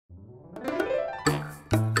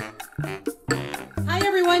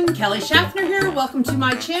everyone, Kelly Shaffner here. Welcome to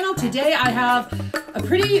my channel. Today I have a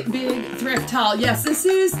pretty big thrift haul. Yes, this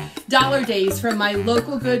is Dollar Days from my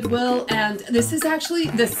local Goodwill, and this is actually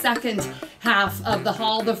the second half of the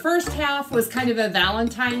haul. The first half was kind of a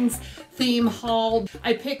Valentine's theme haul.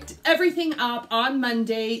 I picked everything up on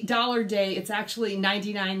Monday, Dollar Day. It's actually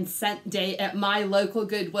 99-cent day at my local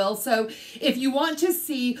Goodwill. So if you want to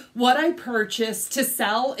see what I purchased to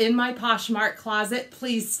sell in my Poshmark closet,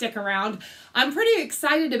 please stick around. I'm pretty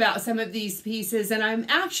excited about some of these pieces, and I'm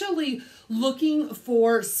actually looking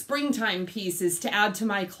for springtime pieces to add to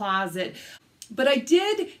my closet. But I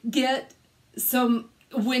did get some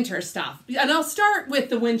winter stuff, and I'll start with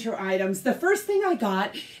the winter items. The first thing I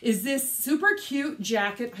got is this super cute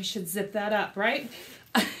jacket. I should zip that up, right?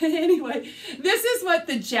 Anyway, this is what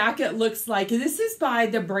the jacket looks like. This is by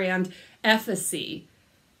the brand Efficy,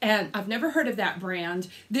 and I've never heard of that brand.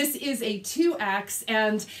 This is a 2X,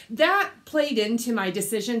 and that played into my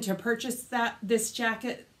decision to purchase this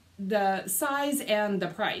jacket, the size and the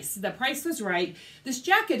price. The price was right. This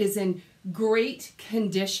jacket is in great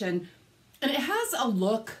condition, and it has a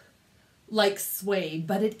look like suede,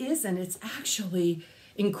 but it isn't. It's actually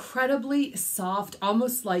incredibly soft,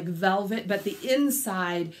 almost like velvet, but the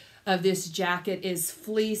inside of this jacket is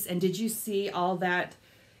fleece. And did you see all that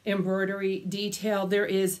embroidery detail? There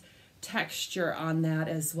is texture on that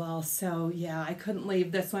as well. So yeah, I couldn't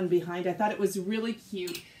leave this one behind. I thought it was really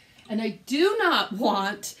cute. And I do not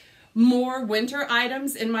want more winter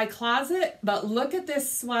items in my closet, but look at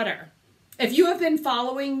this sweater. If you have been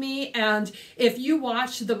following me, and if you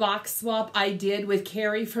watched the box swap I did with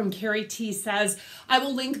Carrie from Carrie T Says, I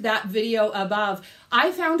will link that video above.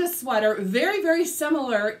 I found a sweater very, very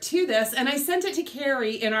similar to this, and I sent it to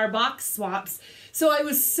Carrie in our box swaps. So I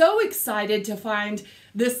was so excited to find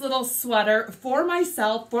this little sweater for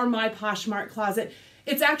myself, for my Poshmark closet.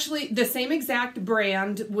 It's actually the same exact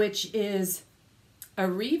brand, which is a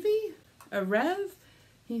Rev.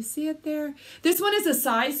 Can you see it there? This one is a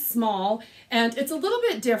size small, and it's a little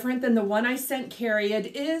bit different than the one I sent Carrie.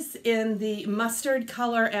 It is in the mustard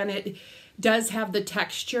color, and it does have the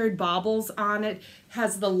textured baubles on it,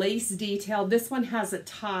 has the lace detail. This one has a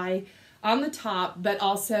tie on the top, but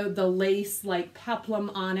also the lace like peplum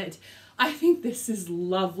on it. I think this is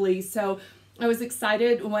lovely. So I was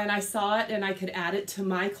excited when I saw it and I could add it to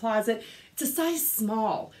my closet. It's a size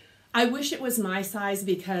small. I wish it was my size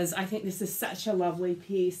because I think this is such a lovely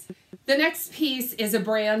piece. The next piece is a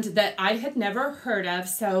brand that I had never heard of,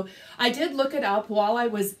 so I did look it up while I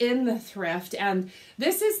was in the thrift, and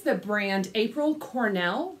this is the brand April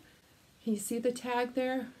Cornell. Can you see the tag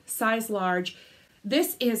there? Size large.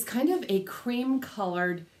 This is kind of a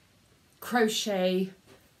cream-colored crochet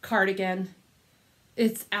cardigan.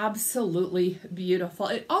 It's absolutely beautiful.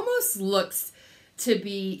 It almost looks to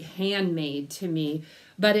be handmade to me,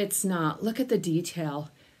 but it's not. Look at the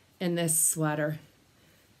detail in this sweater.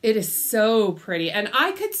 It is so pretty. And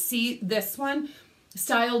I could see this one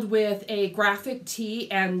styled with a graphic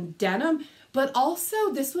tee and denim, but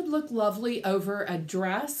also this would look lovely over a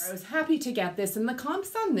dress. I was happy to get this, and the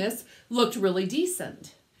comps on this looked really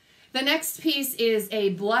decent. The next piece is a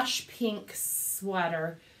blush pink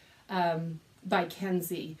sweater by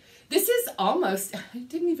Kenzie. This is almost, I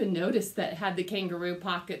didn't even notice that it had the kangaroo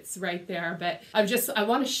pockets right there, but I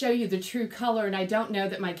want to show you the true color, and I don't know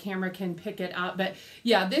that my camera can pick it up, but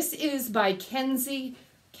yeah, this is by Kenzie,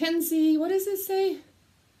 what does it say?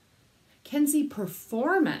 Kenzie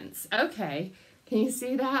Performance. Okay, can you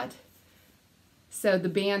see that? So the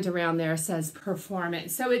band around there says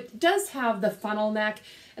Performance. So it does have the funnel neck,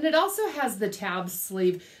 and it also has the tab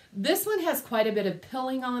sleeve. This one has quite a bit of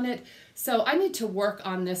pilling on it, so I need to work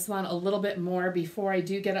on this one a little bit more before I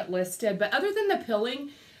do get it listed. But other than the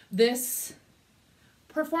pilling, this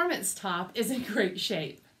performance top is in great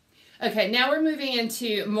shape. Okay, now we're moving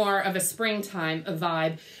into more of a springtime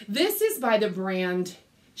vibe. This is by the brand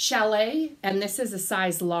Chalet, and this is a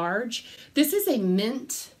size large. This is a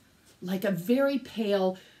mint, like a very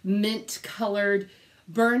pale mint colored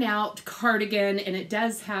burnout cardigan, and it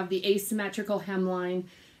does have the asymmetrical hemline.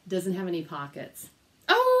 It doesn't have any pockets.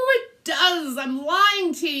 Oh, it does. I'm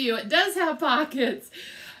lying to you. It does have pockets.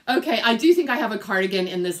 Okay, I do think I have a cardigan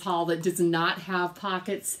in this haul that does not have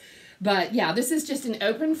pockets, but yeah, this is just an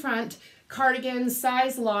open front cardigan,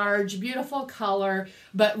 size large, beautiful color,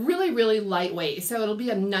 but really, really lightweight. So it'll be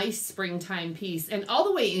a nice springtime piece, and all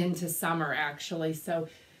the way into summer actually. So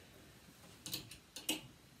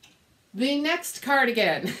the next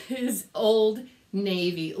cardigan is Old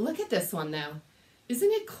Navy. Look at this one though.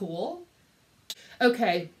 Isn't it cool?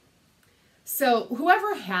 Okay, so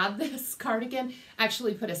whoever had this cardigan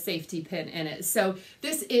actually put a safety pin in it. So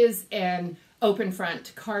this is an open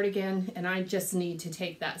front cardigan, and I just need to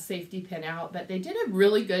take that safety pin out, but they did a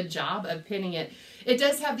really good job of pinning it. It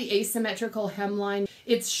does have the asymmetrical hemline.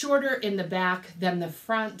 It's shorter in the back than the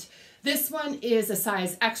front. This one is a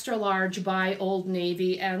size extra large by Old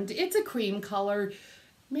Navy, and it's a cream color.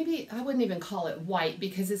 Maybe I wouldn't even call it white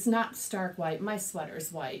because it's not stark white. My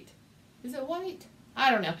sweater's white. Is it white? I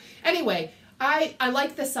don't know. Anyway, I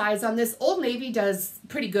like the size on this. Old Navy does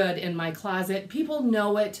pretty good in my closet. People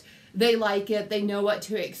know it. They like it. They know what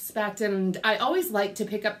to expect. And I always like to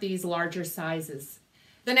pick up these larger sizes.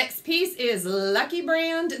 The next piece is Lucky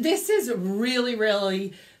Brand. This is really,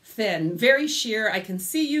 really thin, very sheer. I can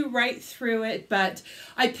see you right through it, but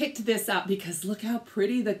I picked this up because look how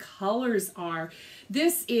pretty the colors are.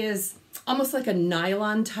 This is almost like a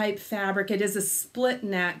nylon type fabric. It is a split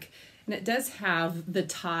neck, and it does have the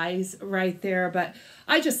ties right there, but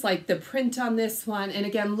I just like the print on this one. And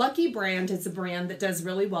again, Lucky Brand is a brand that does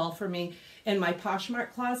really well for me in my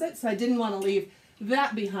Poshmark closet, so I didn't want to leave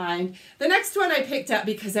that behind. The next one I picked up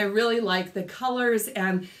because I really like the colors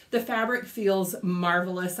and the fabric feels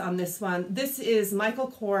marvelous on this one. This is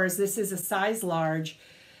Michael Kors. This is a size large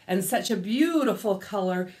and such a beautiful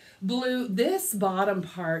color. Blue. This bottom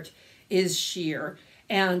part is sheer,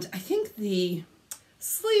 and I think the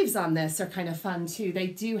sleeves on this are kind of fun too. They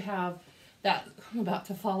do have that, I'm about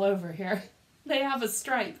to fall over here. They have a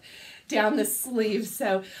stripe down the sleeve,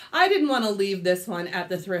 so I didn't want to leave this one at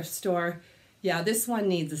the thrift store. Yeah, this one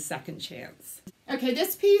needs a second chance. Okay,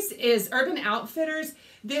 this piece is Urban Outfitters.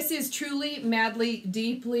 This is Truly, Madly,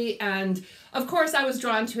 Deeply, and of course I was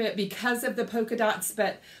drawn to it because of the polka dots,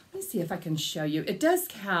 but let me see if I can show you. It does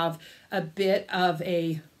have a bit of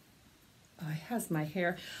a, oh, it has my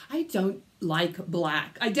hair. I don't like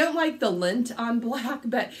black. I don't like the lint on black,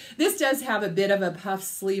 but this does have a bit of a puff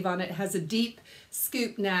sleeve on it. It has a deep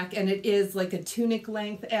scoop neck, and it is like a tunic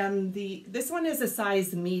length, and this one is a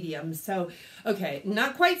size medium. So, okay,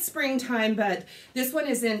 not quite springtime, but this one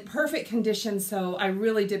is in perfect condition, so I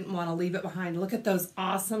really didn't want to leave it behind. Look at those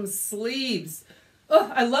awesome sleeves.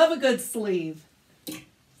 Oh, I love a good sleeve.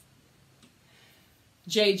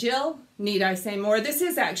 J. Jill, need I say more? This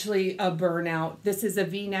is actually a burnout. This is a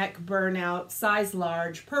V-neck burnout, size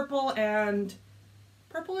large, purple and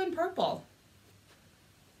purple.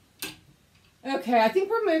 Okay, I think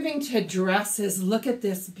we're moving to dresses. Look at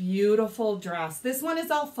this beautiful dress. This one is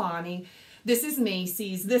Alfani. This is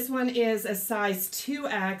Macy's. This one is a size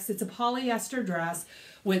 2X. It's a polyester dress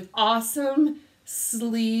with awesome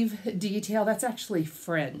sleeve detail. That's actually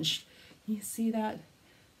fringed. You see that?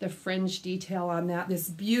 The fringe detail on that. This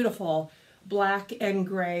beautiful black and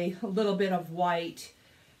gray, a little bit of white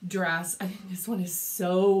dress. I think this one is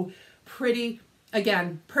so pretty.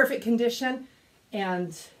 Again, perfect condition,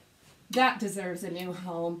 and that deserves a new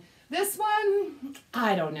home. This one,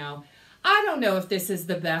 I don't know. I don't know if this is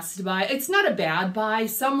the best buy. It's not a bad buy.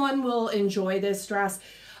 Someone will enjoy this dress.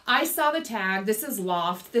 I saw the tag. This is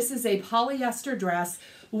Loft. This is a polyester dress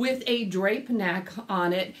with a drape neck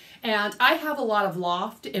on it, and I have a lot of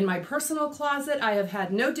Loft in my personal closet. I have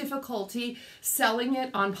had no difficulty selling it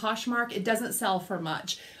on Poshmark. It doesn't sell for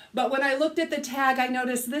much, but when I looked at the tag, I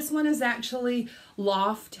noticed this one is actually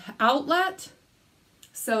Loft Outlet,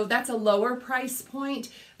 so that's a lower price point.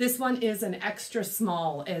 This one is an extra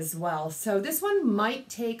small as well, so this one might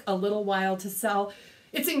take a little while to sell.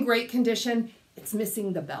 It's in great condition. It's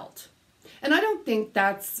missing the belt. And I don't think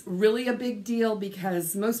that's really a big deal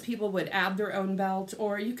because most people would add their own belt,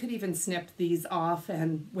 or you could even snip these off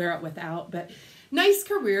and wear it without. But nice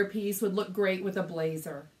career piece, would look great with a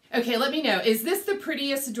blazer. Okay, let me know. Is this the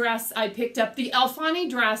prettiest dress I picked up? The Alfani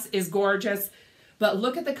dress is gorgeous, but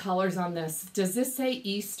look at the colors on this. Does this say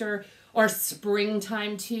Easter or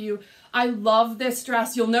springtime to you? I love this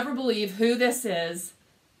dress. You'll never believe who this is.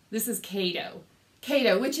 This is Cato.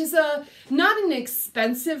 Cato, which is not an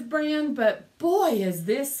expensive brand, but boy, is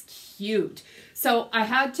this cute. So I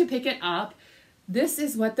had to pick it up. This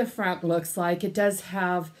is what the front looks like. It does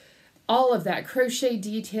have all of that crochet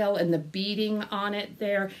detail and the beading on it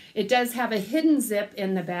there. It does have a hidden zip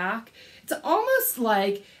in the back. It's almost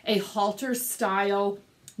like a halter style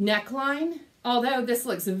neckline, although this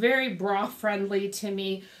looks very bra friendly to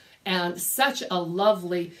me, and such a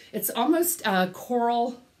lovely, it's almost a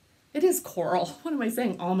coral. It is coral. What am I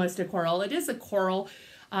saying? Almost a coral. It is a coral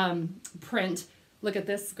print. Look at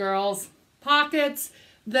this, girls. Pockets.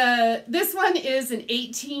 This one is an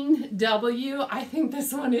 18W. I think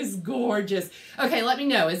this one is gorgeous. Okay, let me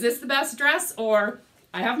know. Is this the best dress, or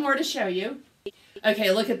I have more to show you?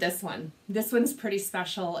 Okay, look at this one. This one's pretty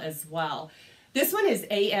special as well. This one is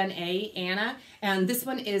ANA, Anna, and this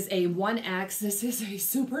one is a 1X. This is a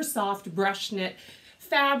super soft brush knit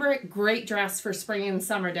fabric, great dress for spring and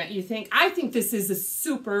summer, don't you think? I think this is a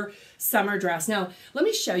super summer dress. Now, let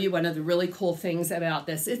me show you one of the really cool things about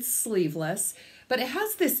this. It's sleeveless, but it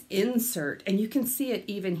has this insert, and you can see it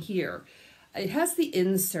even here. It has the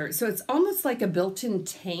insert, so it's almost like a built-in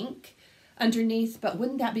tank underneath, but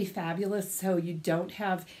wouldn't that be fabulous so you don't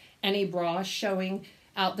have any bra showing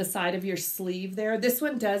out the side of your sleeve there? This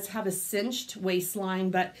one does have a cinched waistline,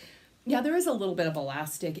 but yeah, there is a little bit of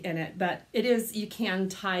elastic in it, but it is, you can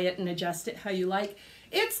tie it and adjust it how you like.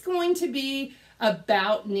 It's going to be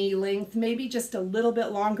about knee length, maybe just a little bit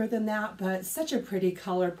longer than that, but such a pretty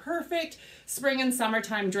color. Perfect spring and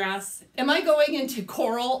summertime dress. Am I going into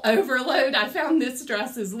coral overload? I found this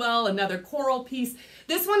dress as well, another coral piece.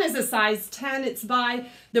 This one is a size 10. It's by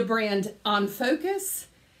the brand On Focus.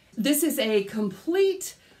 This is a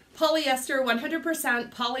complete polyester,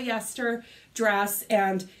 100% polyester dress,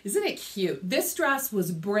 and isn't it cute? This dress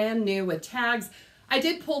was brand new with tags. I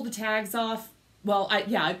did pull the tags off. Well,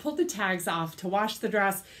 I pulled the tags off to wash the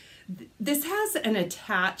dress. This has an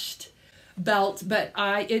attached belt, but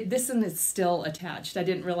this one is still attached. I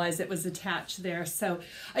didn't realize it was attached there, so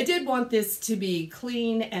I did want this to be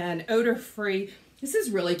clean and odor-free. This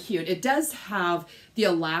is really cute. It does have the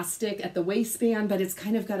elastic at the waistband, but it's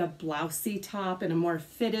kind of got a blousey top and a more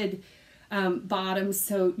fitted bottom.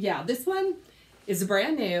 So yeah, this one is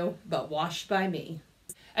brand new, but washed by me.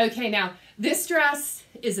 Okay, now this dress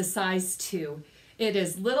is a size 2. It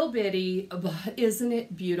is little bitty, but isn't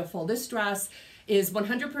it beautiful? This dress is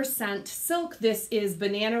 100% silk. This is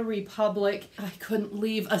Banana Republic. I couldn't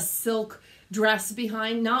leave a silk dress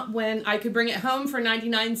behind, not when I could bring it home for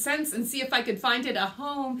 99 cents and see if I could find it at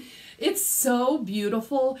home. It's so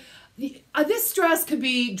beautiful. This dress could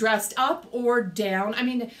be dressed up or down. I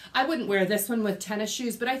mean, I wouldn't wear this one with tennis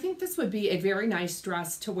shoes, but I think this would be a very nice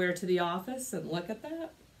dress to wear to the office. And look at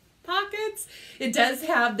that. Pockets. It does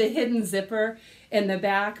have the hidden zipper in the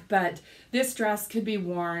back, but this dress could be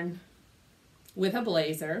worn with a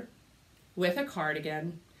blazer, with a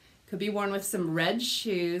cardigan, could be worn with some red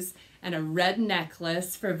shoes and a red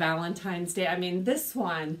necklace for Valentine's Day. I mean, this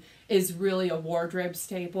one is really a wardrobe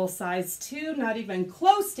staple, size 2, not even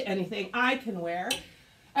close to anything I can wear.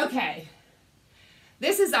 Okay,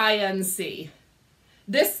 this is INC.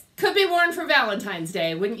 This could be worn for Valentine's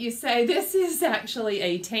Day, wouldn't you say? This is actually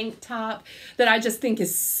a tank top that I just think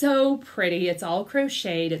is so pretty. It's all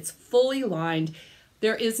crocheted, it's fully lined.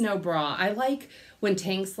 There is no bra. I like when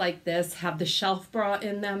tanks like this have the shelf bra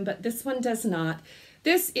in them, but this one does not.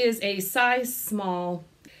 This is a size small,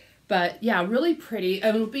 but yeah, really pretty.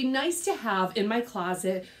 It would be nice to have in my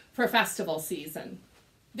closet for festival season.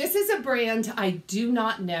 This is a brand I do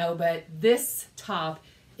not know, but this top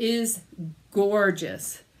is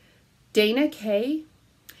gorgeous. Dana K,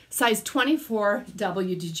 size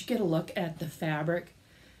 24W. Did you get a look at the fabric?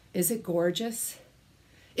 Is it gorgeous?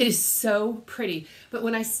 It is so pretty, but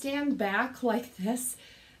when I stand back like this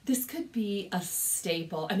could be a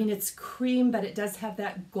staple. I mean, it's cream, but it does have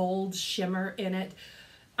that gold shimmer in it.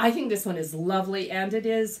 I think this one is lovely, and it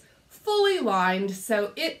is fully lined,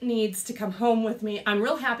 so it needs to come home with me. I'm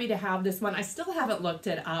real happy to have this one. I still haven't looked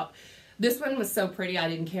it up. This one was so pretty, I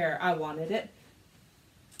didn't care. I wanted it.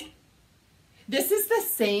 This is the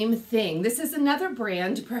same thing. This is another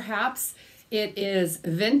brand, perhaps. It is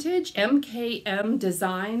Vintage MKM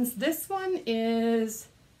Designs. This one is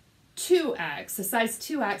 2X, a size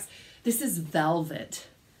 2X. This is velvet.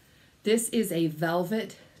 This is a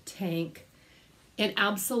velvet tank in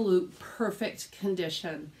absolute perfect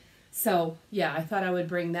condition. So yeah, I thought I would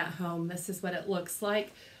bring that home. This is what it looks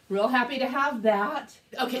like. Real happy to have that.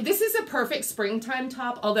 Okay, this is a perfect springtime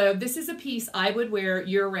top, although this is a piece I would wear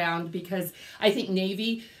year-round because I think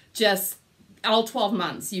navy, just all 12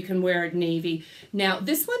 months you can wear navy. Now,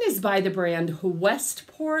 this one is by the brand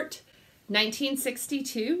Westport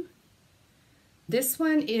 1962. This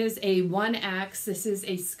one is a 1X. This is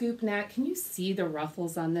a scoop neck. Can you see the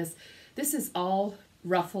ruffles on this? This is all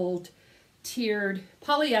ruffled, tiered,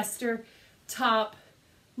 polyester top.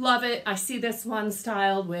 Love it. I see this one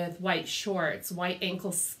styled with white shorts, white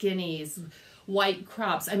ankle skinnies, white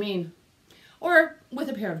crops. I mean, or with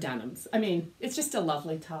a pair of denims. I mean, it's just a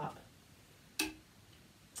lovely top.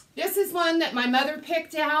 This is one that my mother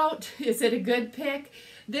picked out. Is it a good pick?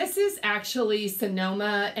 This is actually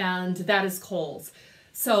Sonoma, and that is Kohl's.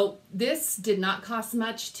 So this did not cost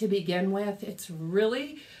much to begin with. It's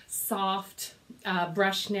really soft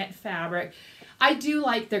brush knit fabric. I do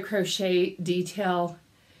like the crochet detail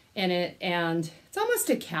in it, and it's almost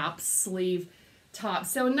a cap sleeve top.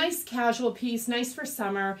 So a nice casual piece, nice for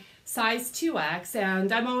summer, size 2X,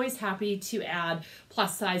 and I'm always happy to add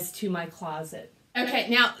plus size to my closet. Okay,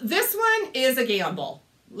 now this one is a gamble.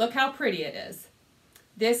 Look how pretty it is.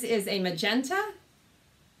 This is a magenta,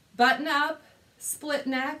 button up, split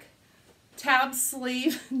neck, tab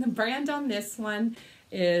sleeve. The brand on this one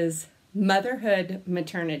is Motherhood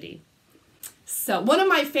Maternity. So one of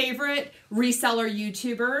my favorite reseller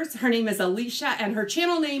YouTubers, her name is Alicia, and her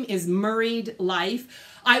channel name is Murrayed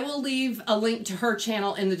Life. I will leave a link to her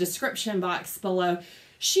channel in the description box below.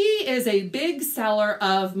 She is a big seller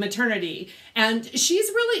of maternity, and she's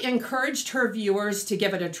really encouraged her viewers to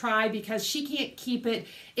give it a try because she can't keep it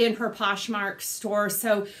in her Poshmark store.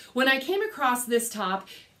 So when I came across this top,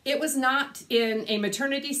 it was not in a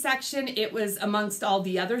maternity section. It was amongst all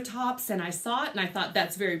the other tops, and I saw it and I thought,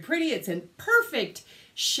 that's very pretty. It's in perfect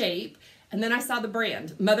shape. And then I saw the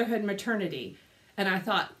brand, Motherhood Maternity, and I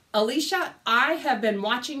thought, Alicia, I have been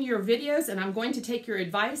watching your videos and I'm going to take your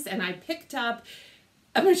advice, and I picked up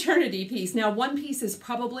a maternity piece. Now, one piece is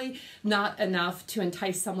probably not enough to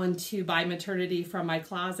entice someone to buy maternity from my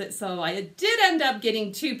closet, so I did end up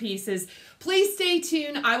getting 2 pieces. Please stay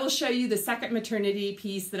tuned. I will show you the second maternity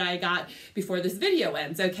piece that I got before this video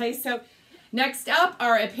ends, okay? So next up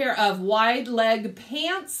are a pair of wide leg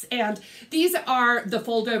pants, and these are the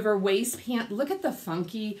fold over waist pant. Look at the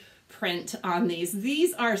funky print on these.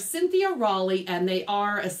 These are Cynthia Raleigh, and they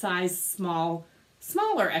are a size small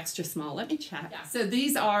or extra small. Let me check. Yeah. So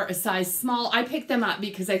these are a size small. I picked them up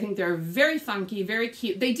because I think they're very funky, very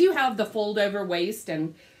cute. They do have the fold over waist,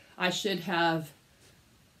 and I should have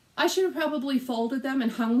probably folded them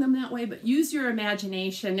and hung them that way, but use your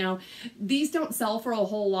imagination. Now, these don't sell for a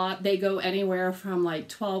whole lot. They go anywhere from like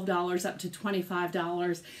 $12 up to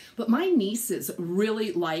 $25, but my nieces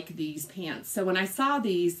really like these pants. So when I saw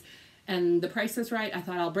these and the price was right, I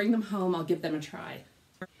thought I'll bring them home. I'll give them a try.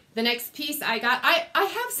 The next piece I got, I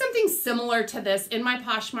have something similar to this in my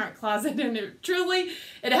Poshmark closet, and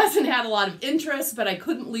it hasn't had a lot of interest, but I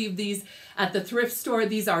couldn't leave these at the thrift store.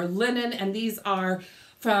 These are linen, and these are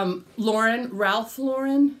from Ralph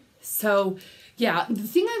Lauren. So yeah, the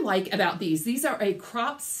thing I like about these are a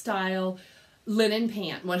crop style linen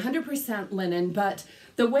pant, 100% linen, but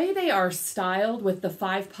the way they are styled with the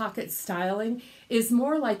 5-pocket styling is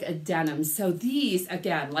more like a denim. So these,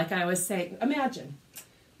 again, like I was saying, imagine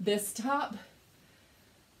this top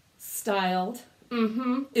styled.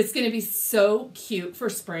 It's going to be so cute for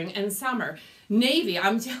spring and summer. Navy,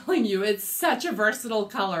 I'm telling you, it's such a versatile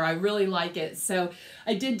color. I really like it. So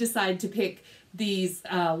I did decide to pick these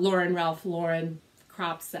Ralph Lauren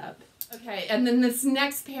crops up. Okay, and then this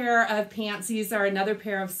next pair of pants, these are another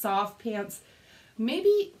pair of soft pants,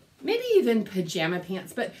 maybe even pajama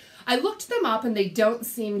pants, but I looked them up and they don't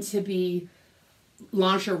seem to be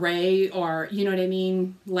lingerie or, you know what I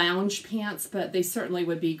mean, lounge pants, but they certainly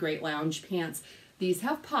would be great lounge pants. These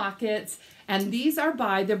have pockets, and these are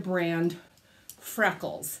by the brand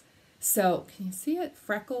Freckles. So can you see it?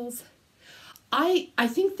 Freckles. I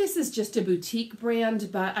think this is just a boutique brand,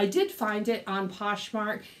 but I did find it on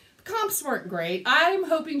Poshmark. Comps weren't great. I'm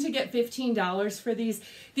hoping to get $15 for these.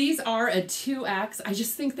 These are a 2X. I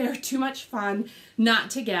just think they're too much fun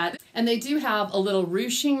not to get. And they do have a little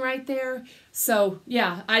ruching right there. So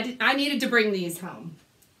yeah, I needed to bring these home.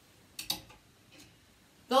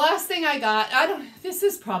 The last thing I got, this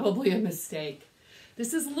is probably a mistake.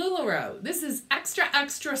 This is LuLaRoe. This is extra,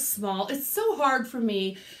 extra small. It's so hard for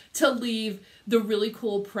me to leave the really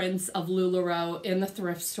cool prints of LuLaRoe in the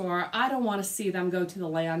thrift store. I don't want to see them go to the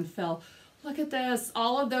landfill. Look at this,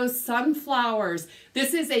 all of those sunflowers.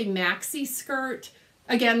 This is a maxi skirt,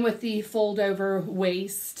 again with the fold over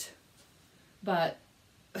waist, but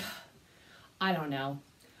I don't know.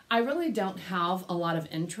 I really don't have a lot of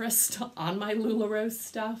interest on my LuLaRoe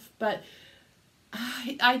stuff, but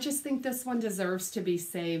I just think this one deserves to be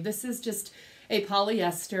saved. This is just a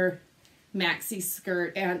polyester maxi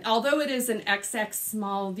skirt, and although it is an XX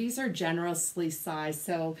small, these are generously sized.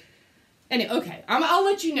 So anyway, okay, I'll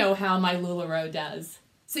let you know how my LuLaRoe does.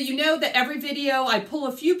 So you know that every video I pull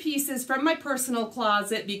a few pieces from my personal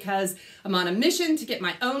closet because I'm on a mission to get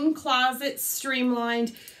my own closet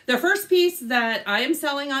streamlined. The first piece that I am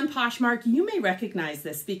selling on Poshmark, you may recognize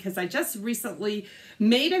this because I just recently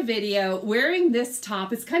made a video wearing this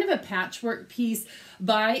top. It's kind of a patchwork piece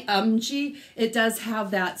by Umgee. It does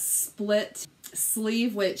have that split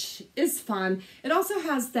sleeve, which is fun. It also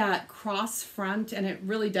has that cross front, and it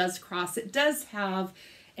really does cross. It does have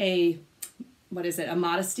a, what is it, a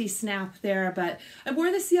modesty snap there, but I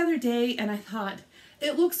wore this the other day and I thought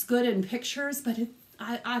it looks good in pictures, but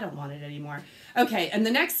I don't want it anymore. Okay, and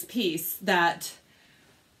the next piece that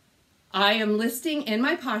I am listing in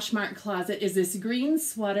my Poshmark closet is this green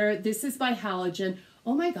sweater. This is by Halogen.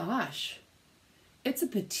 Oh my gosh, it's a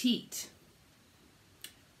petite.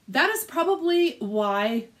 that is probably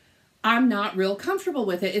why I'm not real comfortable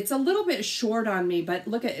with it. It's a little bit short on me, but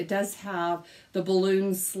look at it, does have the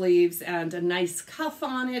balloon sleeves and a nice cuff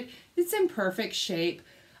on it. It's in perfect shape.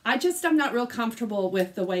 I'm not real comfortable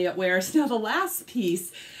with the way it wears. Now the last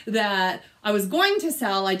piece that I was going to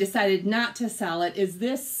sell, I decided not to sell it, is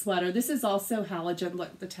this sweater. This is also halogen.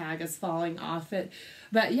 Look, the tag is falling off it.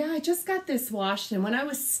 But yeah, I just got this washed, and when I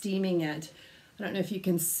was steaming it, I don't know if you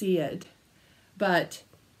can see it, but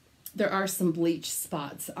there are some bleach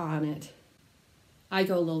spots on it. I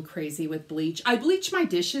go a little crazy with bleach. I bleach my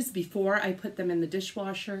dishes before I put them in the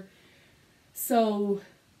dishwasher. So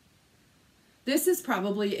this is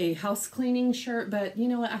probably a house cleaning shirt, but you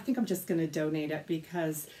know what? I think I'm just going to donate it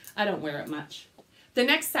because I don't wear it much. The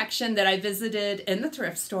next section that I visited in the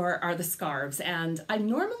thrift store are the scarves, and I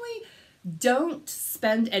normally don't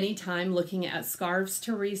spend any time looking at scarves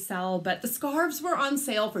to resell, but the scarves were on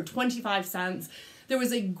sale for 25 cents. There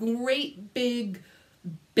was a great big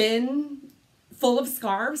bin full of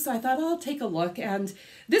scarves, so I thought, I'll take a look. And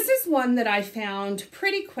this is one that I found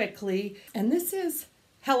pretty quickly, and this is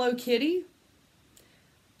Hello Kitty.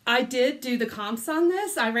 I did do the comps on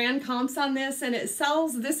this. I ran comps on this, and it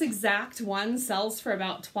sells, this exact one sells for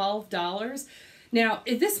about $12. Now,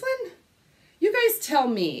 if this one, you guys tell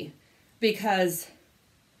me, because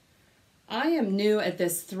I am new at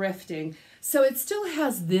this thrifting. So it still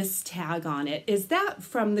has this tag on it. Is that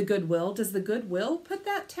from the Goodwill? Does the Goodwill put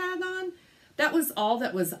that tag on? That was all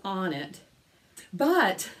that was on it.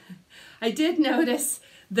 But I did notice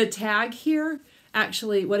the tag here.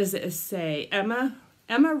 Actually, what does it say? Emma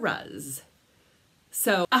Ruz.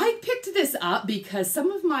 So I picked this up because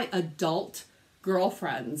some of my adult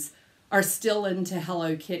girlfriends are still into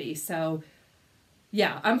Hello Kitty. So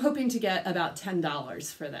yeah, I'm hoping to get about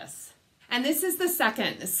 $10 for this. And this is the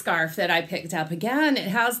second scarf that I picked up. Again, it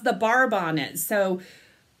has the barb on it, so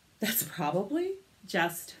that's probably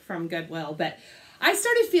just from Goodwill. But I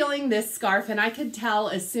started feeling this scarf, and I could tell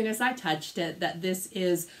as soon as I touched it that this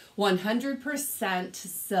is 100%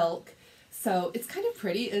 silk. So it's kind of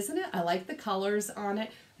pretty, isn't it? I like the colors on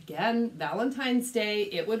it. Again, Valentine's Day,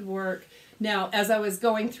 it would work. Now, as I was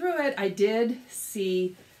going through it, I did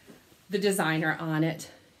see the designer on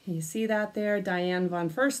it. You see that there, Diane von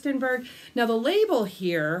Furstenberg. Now the label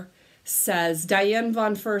here says Diane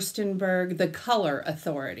von Furstenberg, the color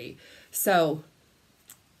authority. So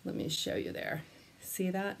let me show you there. See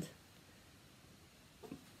that?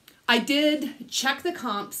 I did check the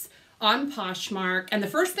comps on Poshmark, and the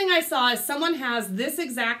first thing I saw is someone has this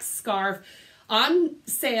exact scarf on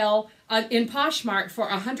sale in Poshmark for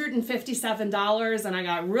 $157, and I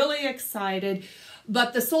got really excited.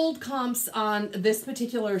 But the sold comps on this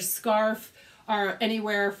particular scarf are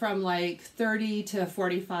anywhere from like $30 to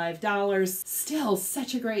 $45. Still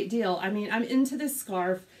such a great deal. I mean, I'm into this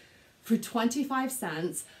scarf for 25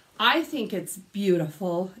 cents. I think it's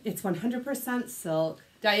beautiful. It's 100% silk.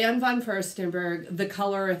 Diane von Furstenberg, the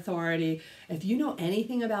color authority. If you know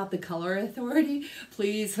anything about the color authority,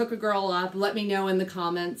 please hook a girl up. Let me know in the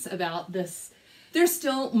comments about this. There's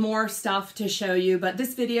still more stuff to show you, but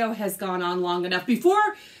this video has gone on long enough.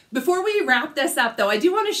 Before we wrap this up though, I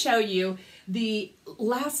do want to show you the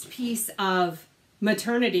last piece of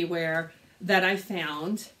maternity wear that I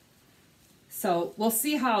found. So we'll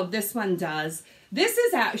see how this one does. This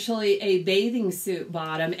is actually a bathing suit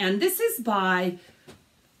bottom, and this is by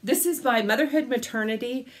Motherhood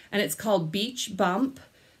Maternity, and it's called Beach Bump.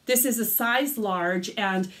 This is a size large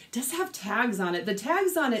and does have tags on it. The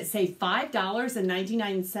tags on it say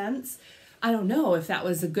 $5.99. I don't know if that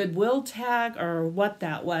was a Goodwill tag or what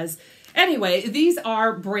that was. Anyway, these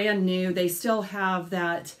are brand new. They still have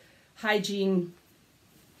that hygiene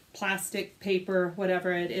plastic paper,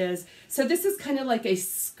 whatever it is. So this is kind of like a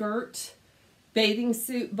skirt bathing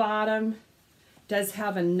suit bottom. Does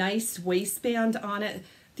have a nice waistband on it.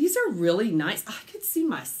 These are really nice. I could see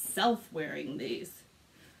myself wearing these.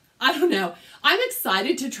 I don't know. I'm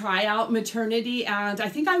excited to try out maternity, and I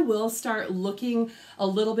think I will start looking a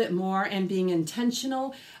little bit more and being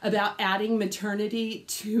intentional about adding maternity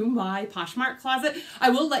to my Poshmark closet.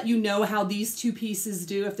 I will let you know how these two pieces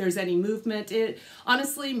do, if there's any movement. It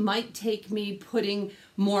honestly might take me putting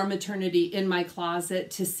more maternity in my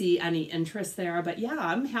closet to see any interest there. But yeah,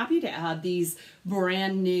 I'm happy to add these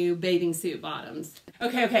brand new bathing suit bottoms.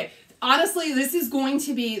 Okay. Honestly, this is going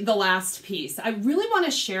to be the last piece. I really want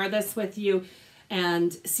to share this with you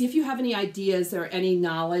and see if you have any ideas or any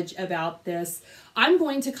knowledge about this. I'm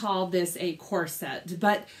going to call this a corset,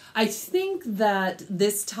 but I think that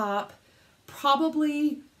this top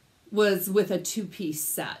probably was with a two-piece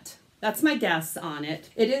set. That's my guess on it.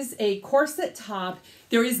 It is a corset top.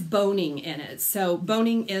 There is boning in it. So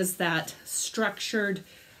boning is that structured,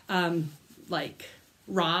 like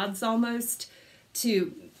rods almost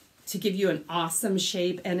to give you an awesome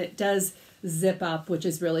shape. And it does zip up, which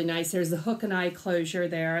is really nice. There's a hook and eye closure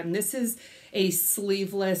there. And this is a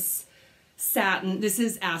sleeveless satin. This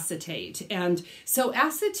is acetate. And so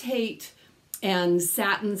acetate and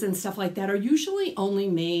satins and stuff like that are usually only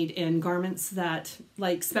made in garments that,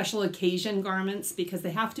 like special occasion garments, because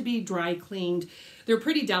they have to be dry cleaned. They're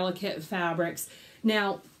pretty delicate fabrics.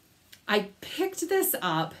 Now, I picked this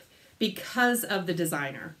up because of the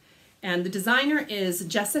designer. And the designer is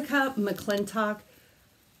Jessica McClintock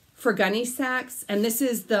for Gunny Sacks. And this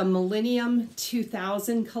is the Millennium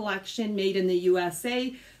 2000 collection made in the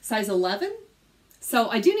USA, size 11. So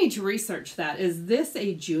I do need to research that. Is this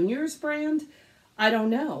a junior's brand? I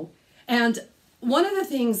don't know. And one of the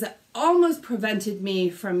things that almost prevented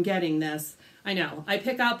me from getting this, I know, I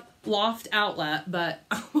pick up Loft Outlet, but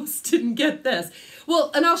I almost didn't get this.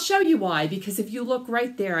 Well, and I'll show you why, because if you look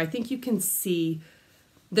right there, I think you can see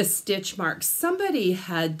the stitch marks. Somebody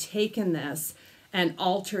had taken this and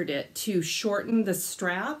altered it to shorten the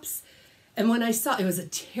straps. And when I saw, it was a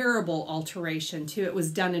terrible alteration too. It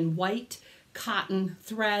was done in white cotton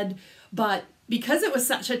thread, but because it was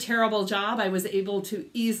such a terrible job, I was able to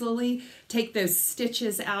easily take those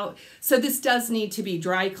stitches out. So this does need to be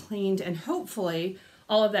dry cleaned, and hopefully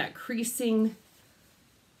all of that creasing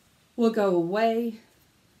will go away.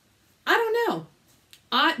 I don't know.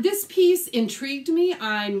 This piece intrigued me.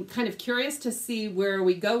 I'm kind of curious to see where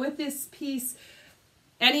we go with this piece.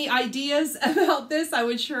 Any ideas about this? I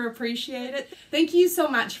would sure appreciate it. Thank you so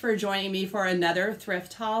much for joining me for another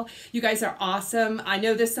thrift haul. You guys are awesome. I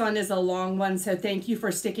know this one is a long one, so thank you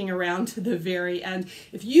for sticking around to the very end.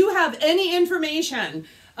 If you have any information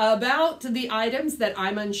about the items that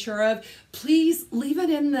I'm unsure of, please leave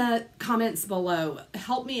it in the comments below.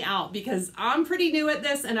 Help me out, because I'm pretty new at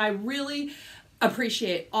this and I really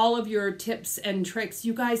appreciate all of your tips and tricks.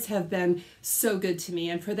 You guys have been so good to me,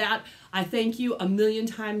 and for that, I thank you a million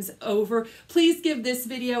times over. Please give this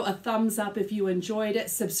video a thumbs up if you enjoyed it.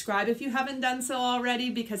 Subscribe if you haven't done so already,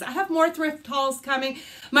 because I have more thrift hauls coming.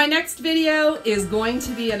 My next video is going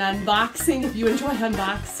to be an unboxing. If you enjoy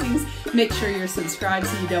unboxings, make sure you're subscribed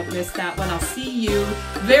so you don't miss that one. I'll see you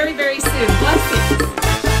very, very soon. Blessings.